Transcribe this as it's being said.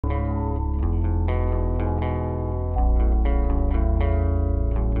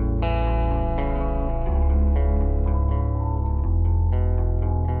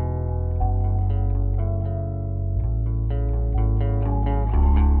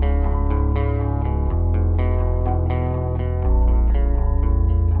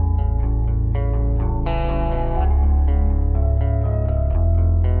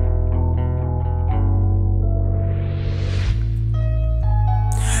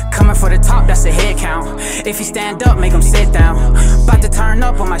Coming for the top, that's a head count. If you stand up, make them sit down. About to turn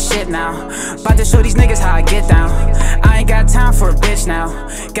up on my shit now. About to show these niggas how I get down. I ain't got time for a bitch now.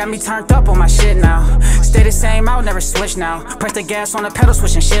 Got me turned up on my shit now. Stay the same, I'll never switch now. Press the gas on the pedal,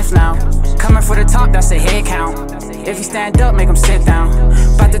 switch and shift now. Coming for the top, that's a head count. If you stand up, make them sit down.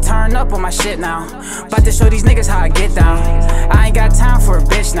 About to turn up on my shit now. About to show these niggas how I get down. I ain't got time for a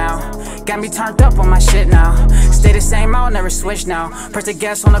bitch now. Got me turned up on my shit now. Stay the same, I'll never switch now. Press the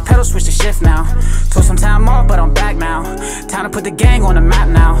gas on the pedal, switch the shift now. Took some time off, but I'm back now. Time to put the gang on the map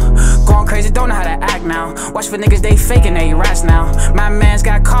now. Going crazy, don't know how to act now. Watch for niggas, they faking, they rats now. My mans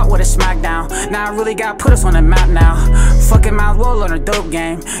got caught with a smackdown. Now I really got put us on the map now. Fucking mouth will learn a dope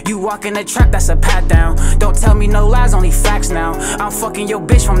game. You walk in the trap, that's a pat down. Don't tell me no lies, only facts now. I'm fucking your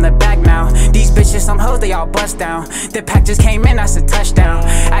bitch from the back now. These bitches, some hoes, they all bust down. The pack just came in, that's a touchdown.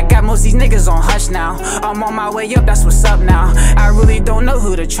 I got most of these niggas on hush now. I'm on my way up, that's what's up now. I really don't know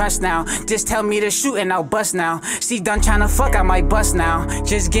who to trust now. Just tell me to shoot and I'll bust now. See, done tryna fuck, I might bust now.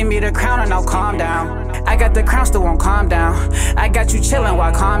 Just give me the crown and I'll calm down. I got the crown, still won't calm down. I got you chillin'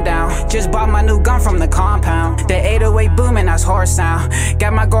 while calm down. Just bought my new gun from the compound. The 808 booming, that's hard sound.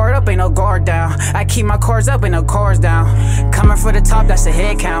 Got my guard up, ain't no guard down. I keep my chords up, ain't no chords down. Coming for the top, that's a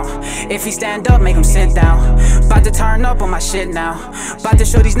head count. If you stand up, make them sit down. About to turn up on my shit now. About to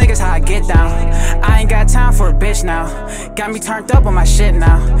show these niggas how I get down. I ain't got time for a bitch now. Got me turned up on my shit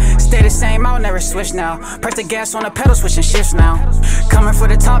now. Stay the same, I'll never switch now. Press the gas on the pedal, switching shifts now. Coming for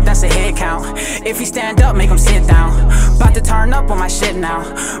the top, that's a head count. If you stand up, make them sit down. About to turn up on my shit now.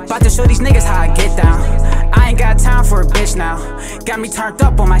 About to show these niggas how I get down. I ain't got time for a bitch now. Got me turned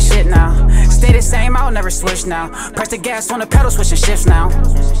up on my shit now. Stay the same, I'll never switch now. Press the gas on the pedal, switching shifts now.